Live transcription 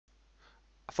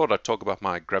I thought I'd talk about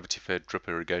my gravity-fed drip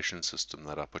irrigation system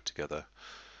that I put together.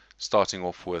 Starting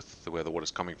off with where the water's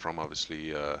coming from,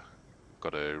 obviously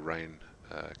got a rain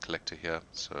collector here,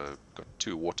 so got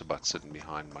two water butts sitting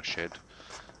behind my shed.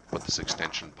 Put this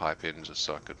extension pipe in just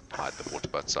so I could hide the water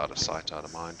butts out of sight, out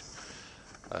of mind.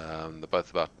 They're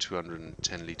both about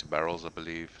 210 litre barrels, I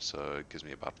believe, so it gives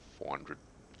me about 400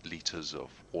 litres of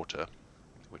water,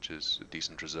 which is a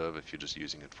decent reserve if you're just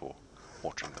using it for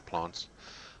watering the plants.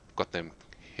 I've got them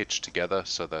hitched together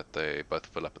so that they both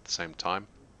fill up at the same time,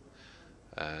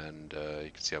 and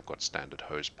you can see I've got standard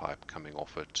hose pipe coming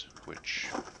off it, which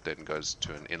then goes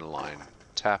to an inline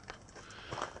tap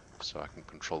so I can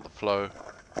control the flow,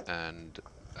 and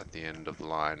at the end of the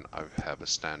line I have a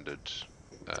standard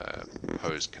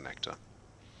hose connector,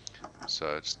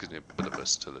 so it just gives me a bit of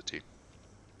versatility.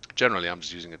 Generally I'm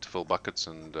just using it to fill buckets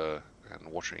and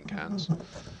watering cans,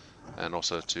 and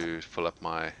also to fill up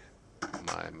my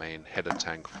main header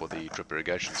tank for the drip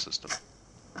irrigation system.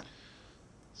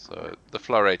 So the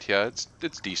flow rate here,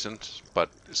 it's decent, but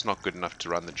it's not good enough to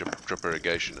run the drip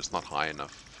irrigation. It's not high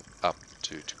enough up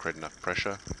to create enough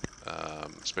pressure,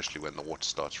 especially when the water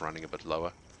starts running a bit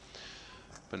lower.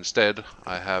 But instead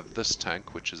I have this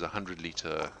tank, which is a 100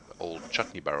 litre old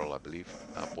chutney barrel, I believe.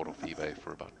 I bought off eBay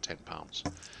for about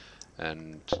 £10,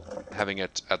 and having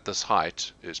it at this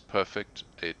height is perfect.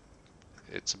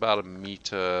 It's about a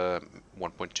meter,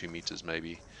 1.2 meters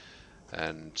maybe,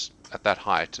 and at that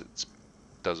height it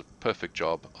does a perfect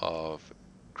job of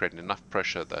creating enough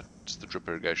pressure that the drip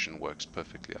irrigation works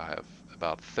perfectly. I have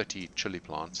about 30 chili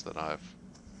plants that I've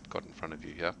got in front of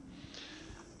you here,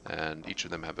 and each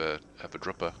of them have a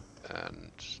dripper,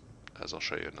 and as I'll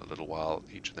show you in a little while,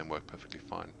 each of them work perfectly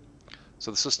fine.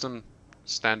 So the system,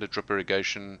 standard drip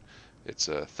irrigation, it's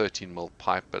a 13mm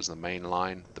pipe as the main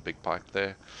line, the big pipe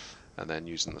there, and then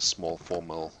using the small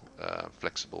 4mm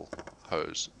flexible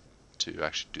hose to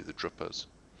actually do the drippers.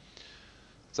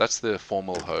 So that's the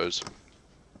 4mm hose,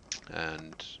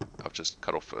 and I've just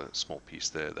cut off a small piece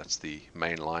there. That's the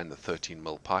main line, the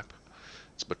 13mm pipe.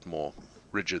 It's a bit more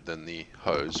rigid than the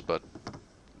hose, but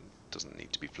doesn't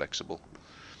need to be flexible,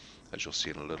 as you'll see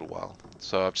in a little while.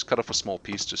 So I've just cut off a small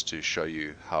piece just to show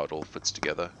you how it all fits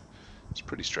together. It's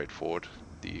pretty straightforward.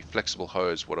 The flexible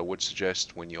hose, what I would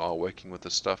suggest when you are working with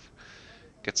this stuff,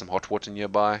 get some hot water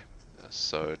nearby,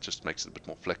 so it just makes it a bit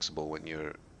more flexible when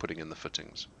you're putting in the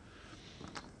fittings.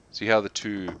 See how the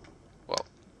two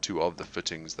of the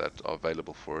fittings that are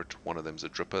available for it, one of them is a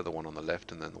dripper, the one on the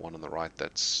left, and then the one on the right,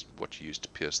 that's what you use to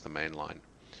pierce the main line.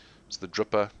 So the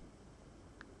dripper,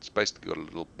 it's basically got a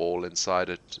little ball inside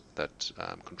it that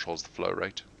controls the flow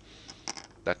rate.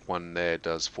 That one there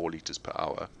does 4 liters per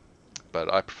hour,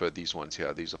 but I prefer these ones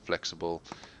here. These are flexible,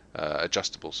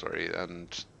 adjustable,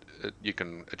 and you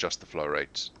can adjust the flow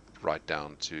rate right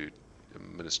down to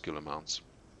minuscule amounts,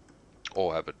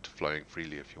 or have it flowing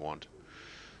freely if you want.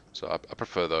 So I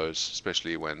prefer those,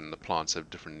 especially when the plants have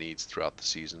different needs throughout the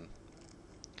season.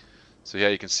 So here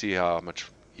you can see how much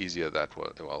easier that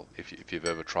was. Well, if you've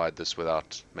ever tried this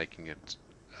without making it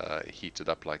heated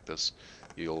up like this,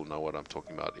 you'll know what I'm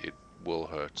talking about. It will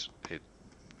hurt.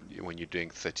 When you're doing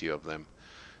 30 of them,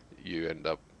 you end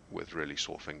up with really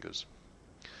sore fingers.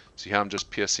 So here I'm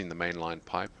just piercing the main line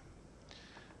pipe.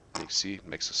 You can see it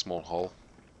makes a small hole,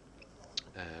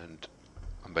 and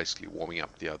I'm basically warming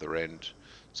up the other end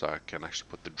so I can actually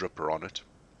put the dripper on it.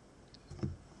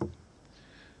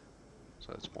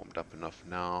 So it's warmed up enough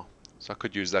now. So I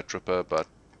could use that dripper, but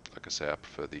like I say, I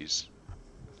prefer these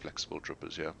flexible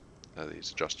drippers here,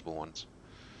 these adjustable ones.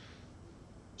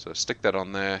 So stick that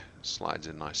on there, slides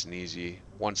in nice and easy.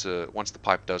 Once the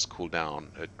pipe does cool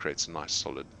down, it creates a nice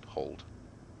solid hold.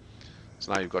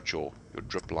 So now you've got your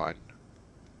drip line.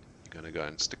 You're going to go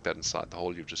and stick that inside the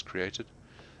hole you've just created,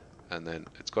 and then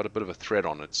it's got a bit of a thread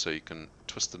on it, so you can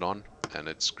twist it on and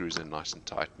it screws in nice and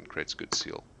tight and creates a good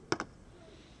seal.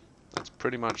 That's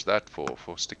pretty much that for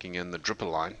sticking in the dripper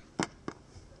line.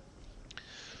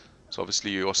 So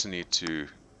obviously you also need to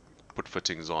put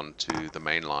fittings on to the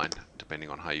main line depending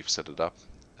on how you've set it up.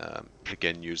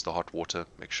 Again, use the hot water,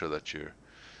 make sure that you're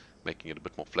making it a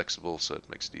bit more flexible so it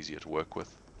makes it easier to work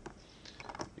with.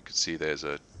 You can see there's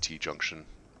a T-junction,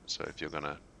 so if you're going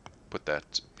to put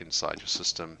that inside your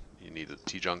system, you need a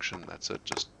T-junction. That's it,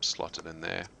 just slot it in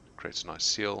there, creates a nice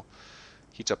seal.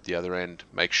 Heat up the other end,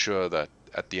 make sure that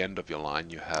at the end of your line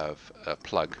you have a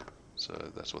plug. So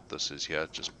that's what this is here,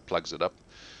 it just plugs it up,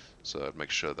 so it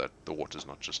makes sure that the water's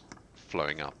not just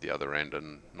flowing out the other end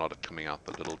and not coming out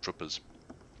the little drippers.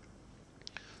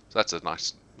 So that's a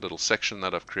nice little section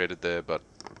that I've created there, but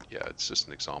yeah, it's just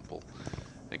an example.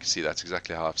 And you can see that's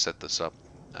exactly how I've set this up.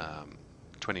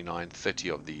 29, 30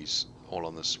 of these all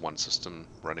on this one system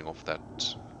running off that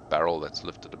barrel that's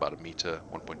lifted about a meter,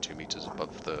 1.2 meters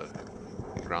above the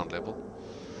ground level.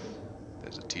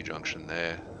 There's a T-junction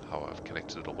there. How I've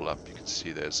connected it all up, you can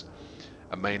see there's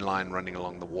a main line running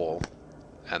along the wall,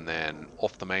 and then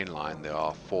off the main line there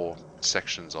are 4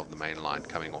 sections of the main line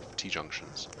coming off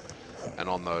T-junctions, and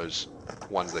on those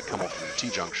ones that come off from the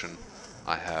T-junction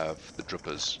I have the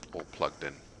drippers all plugged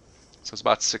in. So it's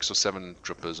about 6 or 7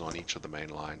 drippers on each of the main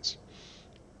lines.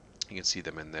 You can see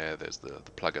them in there. There's the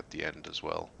plug at the end as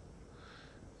well,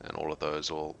 and all of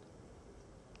those all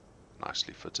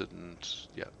nicely fitted. And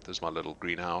yeah, there's my little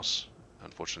greenhouse.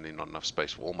 Unfortunately not enough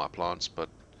space for all my plants, but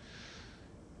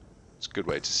it's a good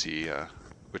way to see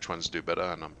which ones do better,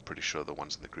 and I'm pretty sure the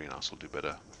ones in the greenhouse will do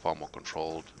better. Far more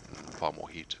controlled and far more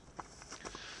heat.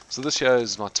 So this here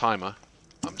is my timer.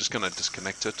 I'm just going to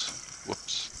disconnect it.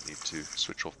 Whoops, need to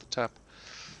switch off the tap.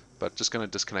 But just going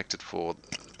to disconnect it for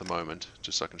the moment,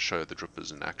 just so I can show the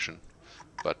drippers in action.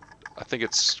 But I think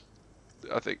it's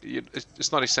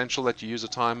not essential that you use a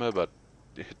timer, but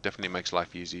it definitely makes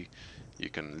life easy. You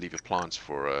can leave your plants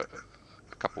for a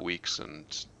couple of weeks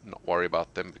and not worry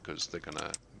about them, because they're going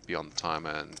to be on the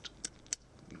timer and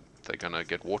they're going to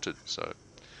get watered. So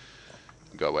you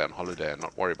can go away on holiday and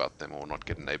not worry about them, or not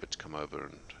get a neighbor to come over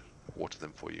and water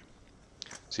them for you.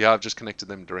 So yeah, I've just connected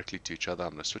them directly to each other.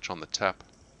 I'm going to switch on the tap.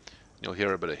 You'll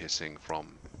hear a bit of hissing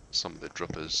from some of the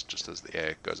drippers just as the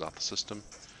air goes out the system.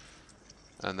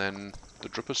 And then the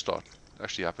drippers start. It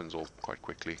actually happens all quite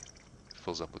quickly. It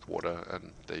fills up with water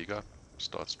and there you go,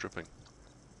 starts dripping.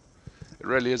 It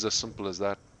really is as simple as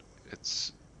that.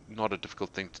 It's not a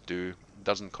difficult thing to do. It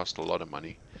doesn't cost a lot of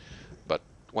money. But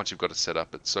once you've got it set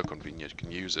up, it's so convenient. You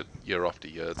can use it year after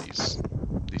year.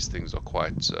 These things are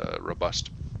quite robust.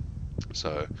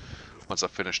 So once I've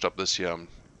finished up this year, I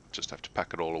just have to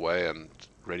pack it all away and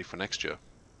ready for next year.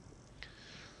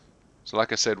 So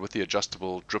like I said, with the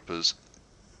adjustable drippers,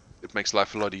 it makes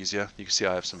life a lot easier. You can see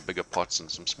I have some bigger pots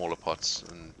and some smaller pots,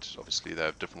 and obviously they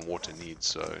have different water needs,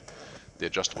 so the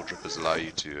adjustable drippers allow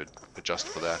you to adjust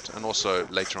for that. And also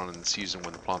later on in the season,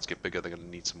 when the plants get bigger, they're going to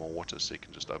need some more water, so you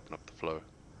can just open up the flow.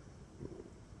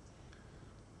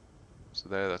 So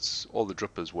there, that's all the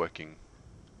drippers working,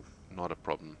 not a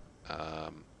problem.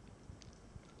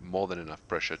 More than enough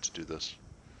pressure to do this.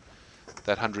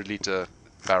 That 100-litre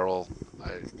barrel,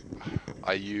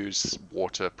 I use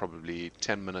water probably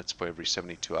 10 minutes for every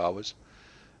 72 hours,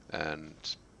 and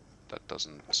that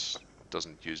doesn't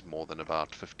use more than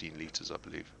about 15 litres, I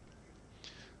believe.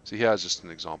 So here's just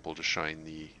an example, just showing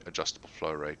the adjustable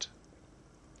flow rate.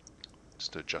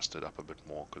 Just to adjust it up a bit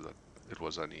more, because it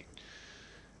was only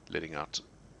letting out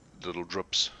little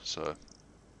drips, so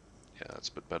yeah, that's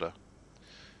a bit better.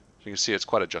 You can see it's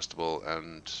quite adjustable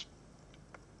and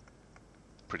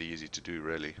pretty easy to do,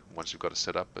 really. Once you've got it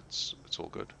set up, it's all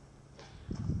good.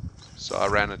 So I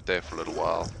ran it there for a little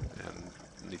while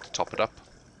and need to top it up,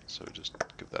 so just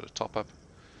give that a top up.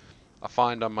 I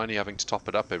find I'm only having to top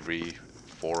it up every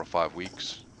 4 or 5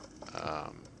 weeks.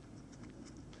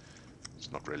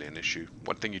 It's not really an issue.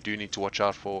 One thing you do need to watch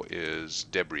out for is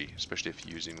debris, especially if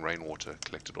you're using rainwater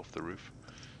collected off the roof.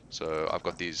 So I've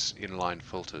got these inline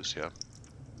filters here.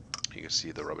 You can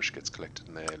see the rubbish gets collected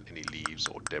in there, any leaves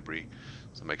or debris,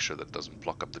 so make sure that it doesn't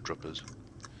block up the drippers.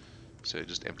 So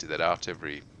just empty that out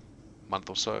every month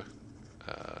or so,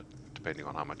 depending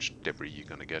on how much debris you're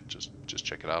going to get. Just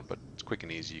check it out, but it's quick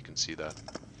and easy, you can see that.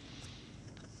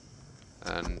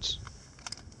 And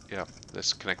yeah,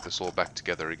 let's connect this all back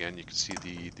together again. You can see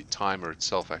the timer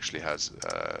itself actually has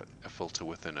a filter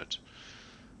within it.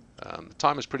 The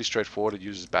timer is pretty straightforward. It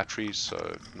uses batteries,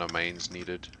 so no mains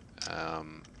needed.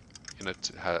 In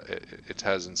it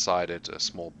has inside it a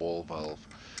small ball valve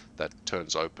that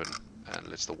turns open and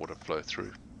lets the water flow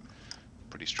through.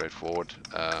 Pretty straightforward.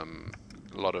 A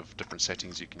lot of different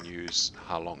settings you can use,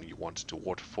 how long you want it to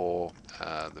water for,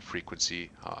 the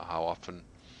frequency, how often.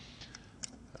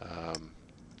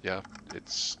 Yeah,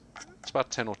 it's about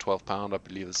 10 or 12 pound. I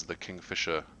believe this is the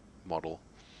Kingfisher model.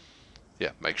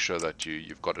 Yeah, make sure that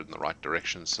you've got it in the right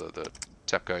direction, so the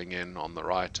tap going in on the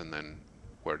right and then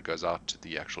where it goes out to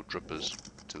the actual drippers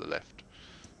to the left.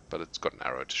 But it's got an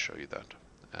arrow to show you that.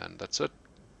 And that's it.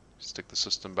 Stick the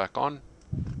system back on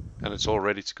and it's all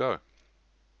ready to go.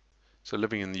 So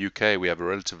living in the UK, we have a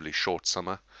relatively short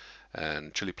summer,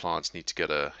 and chili plants need to get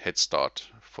a head start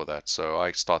for that. So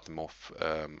I start them off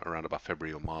around about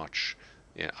February or March,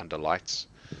 under lights,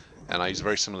 and I use a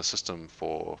very similar system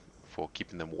for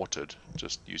keeping them watered,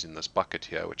 just using this bucket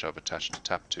here which I've attached a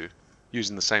tap to,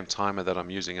 using the same timer that I'm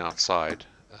using outside.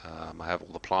 I have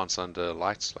all the plants under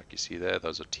lights like you see there.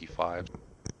 Those are T5.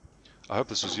 I hope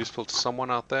this was useful to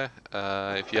someone out there.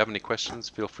 If you have any questions,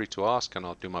 feel free to ask and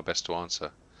I'll do my best to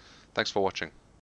answer. Thanks for watching.